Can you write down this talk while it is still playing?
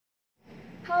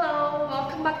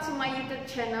welcome back to my YouTube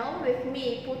channel with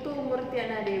me, Putu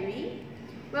Murtiana Dewi.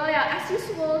 Well, yeah, as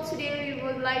usual, today we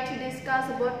would like to discuss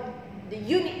about the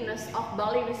uniqueness of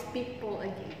Balinese people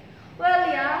again. Well,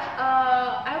 yeah,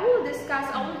 I will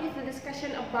give the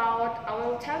discussion about, I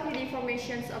will tell you the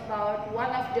information about one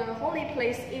of the holy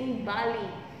place in Bali.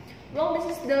 Well,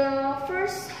 this is the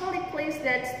first holy place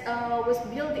that was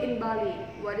built in Bali.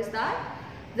 What is that?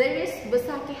 There is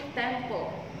Besakih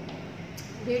Temple.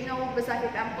 Do you know Besakih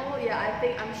Temple? Yeah,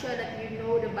 I'm sure that you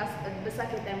know the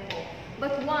Besakih Temple.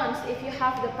 But once, if you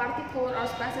have the particular or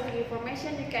specific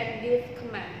information, you can give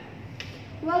comment.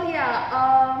 Well, yeah,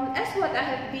 as what I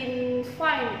have been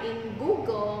find in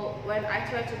Google when I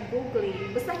try to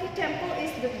Googling, Besakih Temple is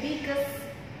the biggest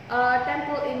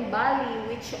temple in Bali,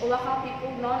 which local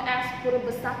people known as Pura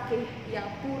Besakih. Yeah,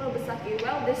 Pura Besakih.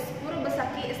 Well, this Pura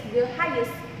Besakih is the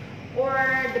highest or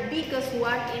the biggest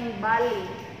one in Bali.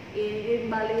 In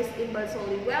Bali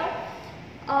solely. Well,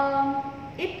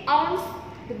 it owns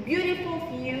the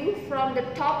beautiful view from the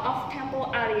top of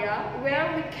temple area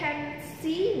where we can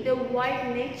see the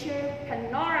wide nature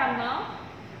panorama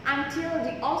until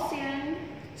the ocean.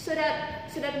 So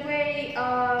that way,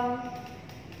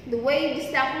 the way this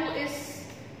temple is,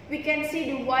 we can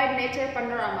see the wide nature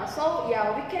panorama. So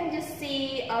yeah, we can just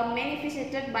see many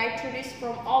visited by tourists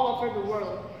from all over the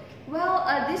world. Well,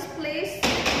 this place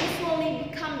usually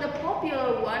become the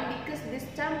popular one because this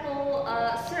temple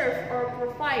serves or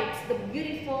provides the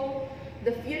beautiful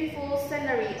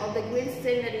scenery or the green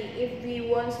scenery if we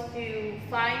want to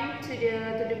find to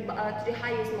the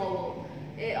highest level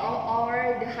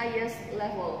or the highest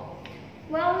level.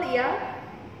 Well, yeah,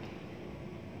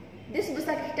 this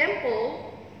Besakih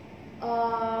Temple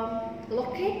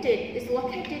is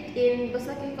located in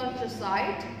Besakih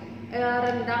countryside,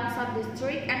 Rendang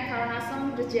sub-district, and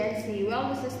Karangasem regency. Well,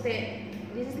 this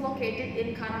is located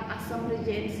in Karangasem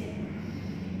regency.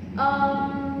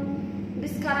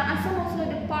 This Karangasem also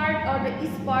the part or the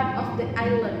east part of the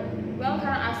island. Well,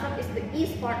 Karangasem is the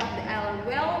east part of the island.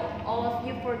 Well, all of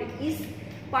you for the east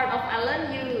part of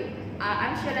island,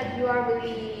 I'm sure that you are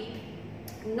really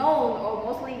known or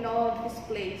mostly know of this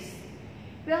place.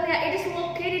 Well, yeah, it is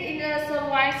located in the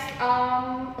sunrise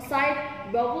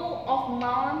side bubble of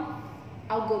Mount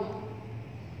Agung.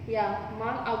 Yeah,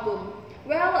 Mount Agung.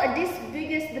 Well,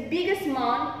 the biggest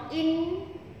mount in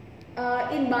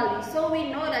Bali. So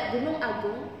we know that Gunung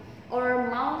Agung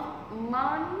or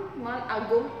Mount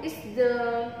Agung is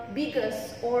the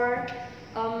biggest or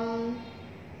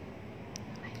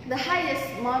the highest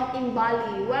mount in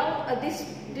Bali. Well, this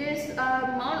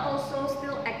mount also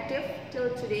still active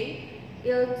till today,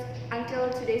 until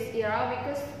today's era,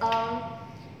 because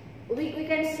we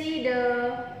can see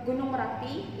the Gunung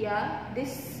Merapi. Yeah,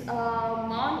 this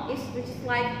mount which is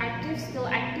like still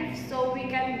active, so we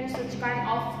can do such kind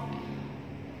of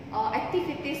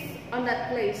activities on that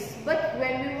place. But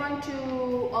when we want to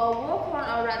walk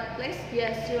around that place,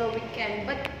 yes, sure we can,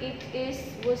 but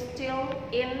was still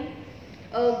in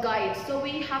a guide, so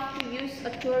we have to use a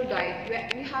tour guide.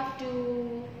 We have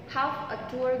to have a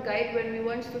tour guide when we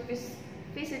want to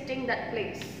visiting that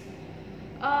place.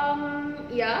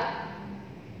 Yeah,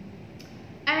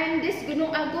 and this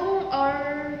Gunung Agung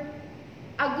or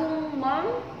Agung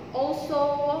Mount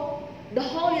also the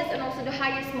holiest and also the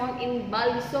highest mount in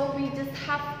Bali. So we just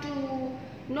have to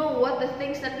know what the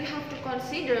things that we have to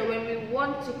consider when we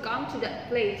want to come to that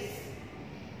place.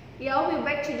 Yeah, we're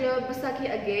back to the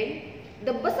Besakih again.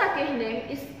 The Besakih name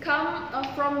is come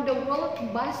from the word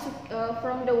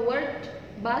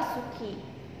Basuki,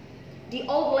 the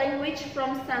old language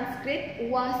from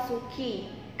Sanskrit Wasuki,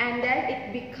 and then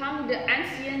it became the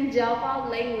ancient Java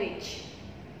language.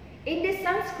 In the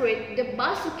Sanskrit, the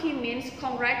Basuki means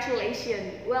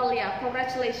congratulations. Well, yeah,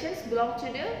 congratulations belong to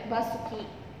the Basuki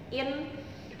in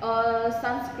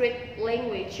Sanskrit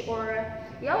language. Or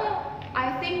yeah,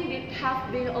 I think it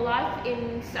have been alive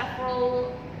in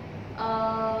several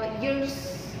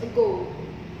years ago.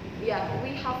 Yeah,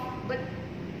 we have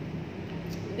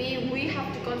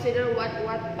to consider what will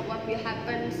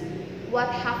happen, what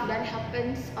have done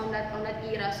happens on that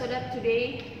era, so that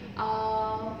today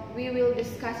we will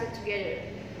discuss it together.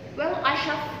 Well, I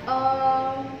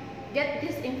have get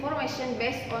this information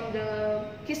based on the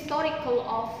historical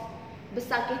of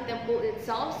Besakih Temple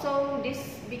itself. So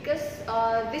because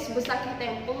this Besakih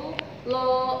Temple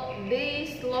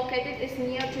located is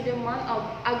near to the Mount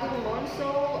Agung Mount,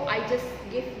 so I just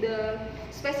give the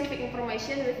specific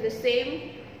information with the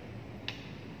same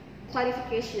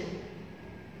clarification.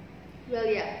 Well,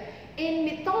 yeah, in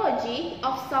mythology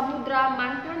of Samudra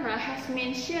Mantana has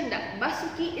mentioned that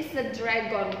Basuki is a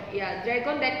dragon. Yeah,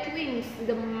 dragon that twins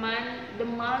the man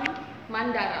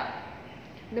Mandara.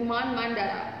 the Mount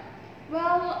Mandala.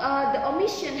 Well, the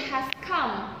omission has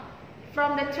come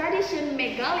from the tradition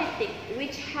megalithic,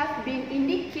 which has been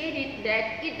indicated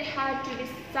that it had to be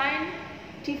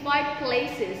sanctified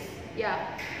places. Yeah.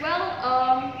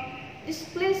 Well, this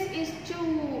place is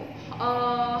to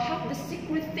have the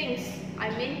secret things. I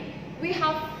mean, we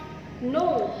have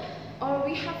know, or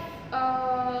we have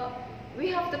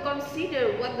to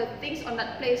consider what the things on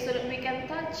that place, so that we can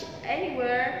touch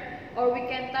anywhere, or we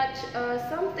can touch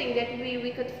something that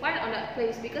we could find on that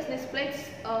place, because this place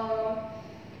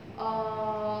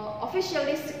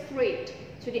officially secret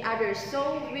to the others.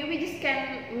 So we just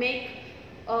can make,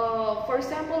 for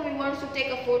example, we want to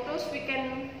take a photos, we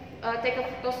can take a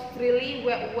photos freely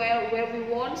where we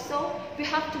want. So we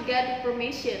have to get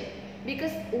permission,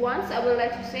 because once I would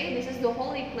like to say this is the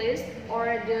holy place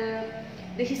or the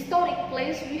historic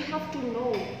place, we have to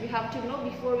know. We have to know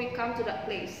before we come to that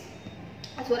place.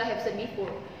 That's what I have said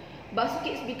before.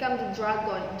 Besakih has become the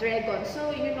dragon.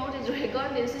 So you know the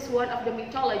dragon. This is one of the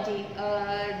mythology,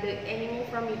 the animal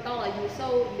from mythology.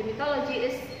 So the mythology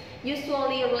is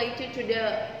usually related to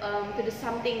the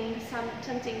something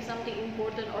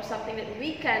important, or something that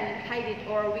we can hide it,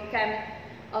 or we can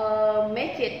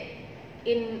make it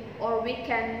in, or we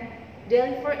can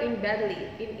deliver in bad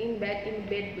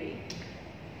way.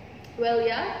 Well,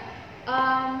 yeah,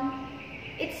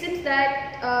 it seems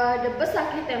that the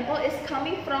Besakih Temple is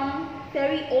coming from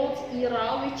very old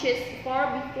era, which is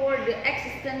far before the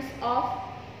existence of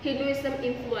Hinduism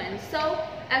influence. So,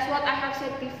 as what I have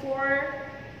said before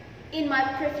in my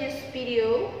previous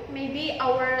video, maybe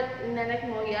our nenek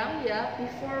moyang, yeah,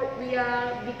 before we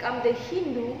become the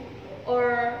Hindu,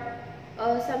 or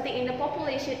something in the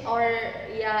population, or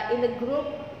yeah, in the group,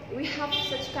 we have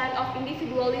such kind of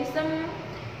individualism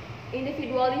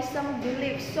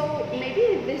belief. So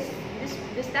maybe this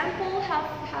temple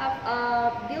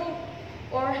have built,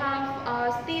 or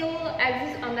have still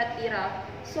exist on that era.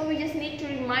 So we just need to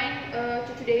remind to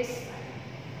today's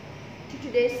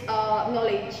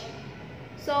knowledge.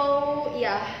 So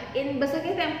yeah, in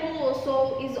Besakih Temple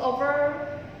also is over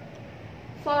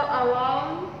for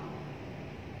around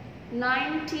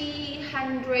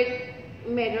 100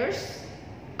 meters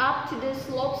up to the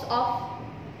slopes of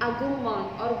Agung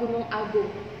Mount, or Gunung Agung.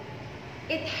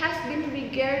 It has been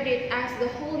regarded as the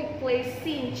holy place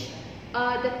since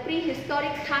the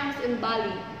prehistoric times in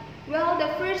Bali. Well, the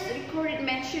first recorded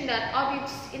mention that of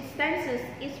its instances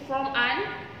is from an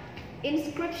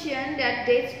inscription that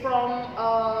dates from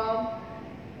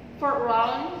for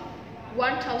around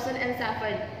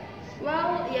 1007.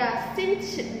 Well, yeah,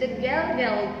 since the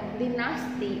Galgal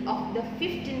dynasty of the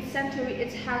 15th century,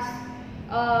 it has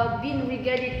been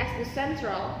regarded as the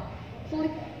central holy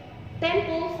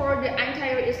temple for the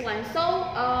entire Islam. So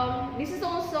this is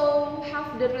also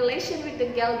have the relation with the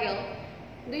Galgal.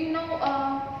 Do you know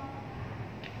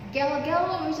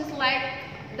Galgal, which is like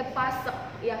the pasak?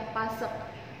 Yeah, pasak.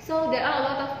 So there are a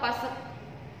lot of pasak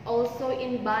also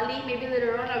in Bali. Maybe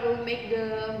later on I will make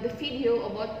the video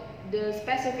about the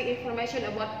specific information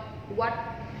about what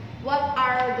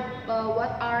are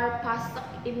pasak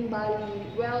in Bali.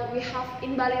 Well, we have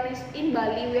in Bali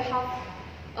we have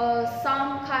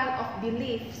some kind of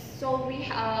beliefs. So we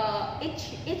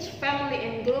each family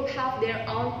and group have their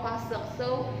own pasak.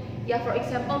 So yeah, for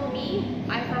example, me,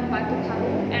 I'm from Batu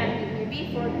Karu, and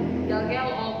maybe for Galgal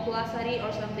or Pulasari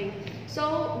or something.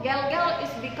 So Galgal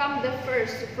is become the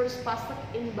first pasak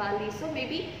in Bali. So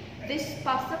maybe this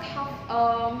pasak have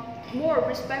more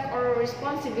respect or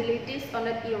responsibilities on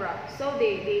that era. So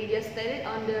they just stated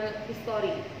on the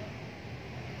history.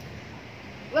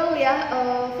 Well, yeah,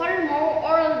 furthermore,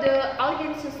 all the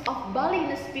allegiances of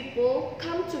Balinese people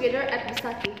come together at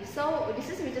Besakih. So this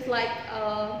is which is like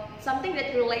something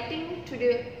that relating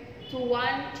to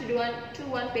one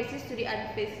faces to the other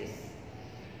faces.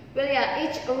 Well, yeah,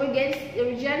 each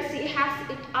regency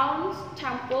has its own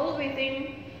temple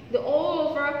within the all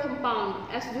over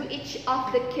compound, as do each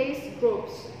of the case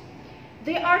groups.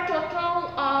 There are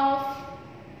total of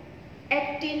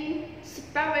 18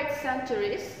 separate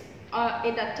centuries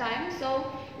in that time. So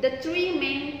the three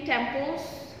main temples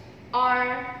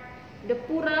are the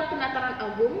Pura Penataran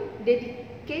Agung,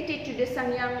 dedicated to the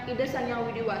Ida Sangyang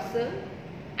Widiwasa,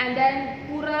 and then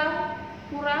Pura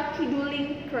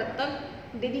Kiduling Kretek,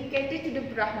 dedicated to the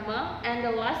Brahma, and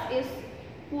the last is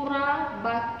Pura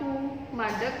Batu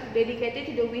Madek, dedicated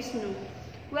to the Vishnu.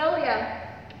 Well, yeah,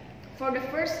 for the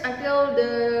first until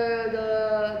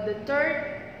the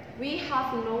third, we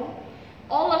have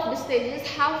all of the stages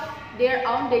have their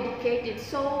own dedicated.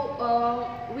 So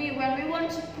when we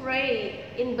want to pray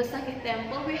in Besakih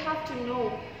Temple, we have to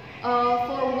know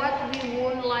for what we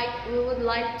we would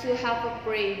like to have a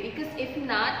pray, because if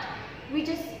not, we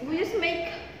just make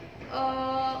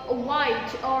a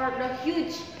wide or the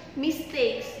huge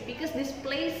mistakes, because this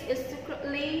place is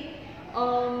secretly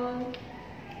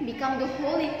become the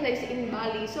holy place in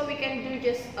Bali, so we can do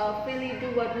just freely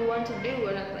do what we want to do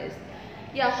in that place.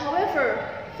 Yeah, however,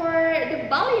 for the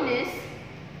Balinese,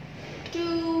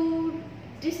 to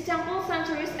this temple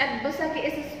sanctuaries at Besakih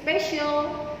is a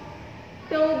special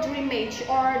pilgrimage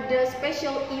or the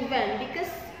special event, because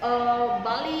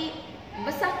Bali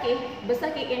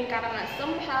Besakih in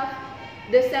Karangasem have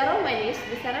the ceremonies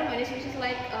which is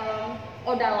like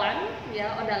odalan,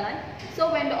 yeah, odalan.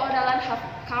 So when the odalan have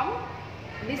come,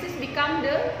 this is become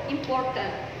the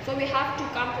important, so we have to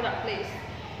come to that place.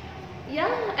 Yeah,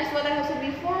 as what I have said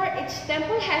before, each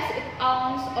temple has its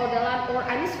own odalan or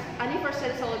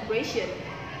anniversary celebration.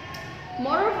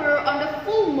 Moreover, on the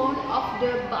full moon of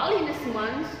the Balinese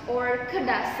month or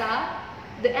Kedasa,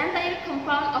 the entire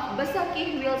compound of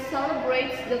Besakih will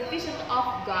celebrate the visit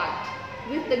of God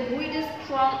with the greatest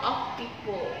crowd of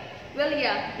people. Well,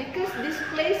 yeah, because this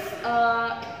place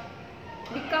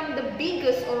become the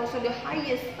biggest or also the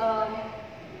highest,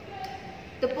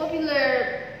 the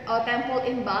popular temple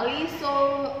in Bali,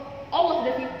 so all of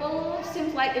the people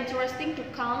seems like interesting to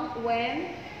come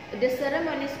when the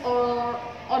ceremonies or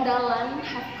odalan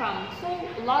have come. So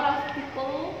a lot of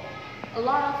people, a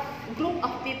lot of group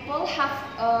of people have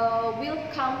will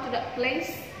come to that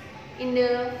place in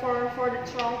the for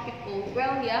the 12 people.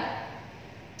 Well, yeah,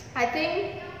 I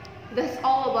think that's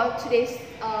all about today's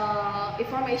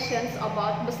informations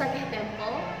about Besakih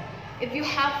Temple. If you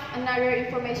have another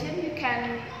information, you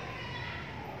can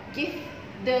give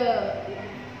the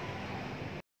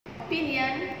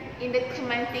opinion in the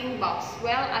commenting box.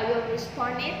 Well, I will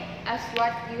respond it as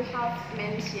what you have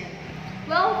mentioned.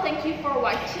 Well, thank you for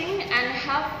watching and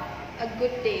have a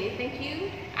good day. Thank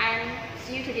you and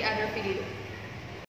see you to the other video.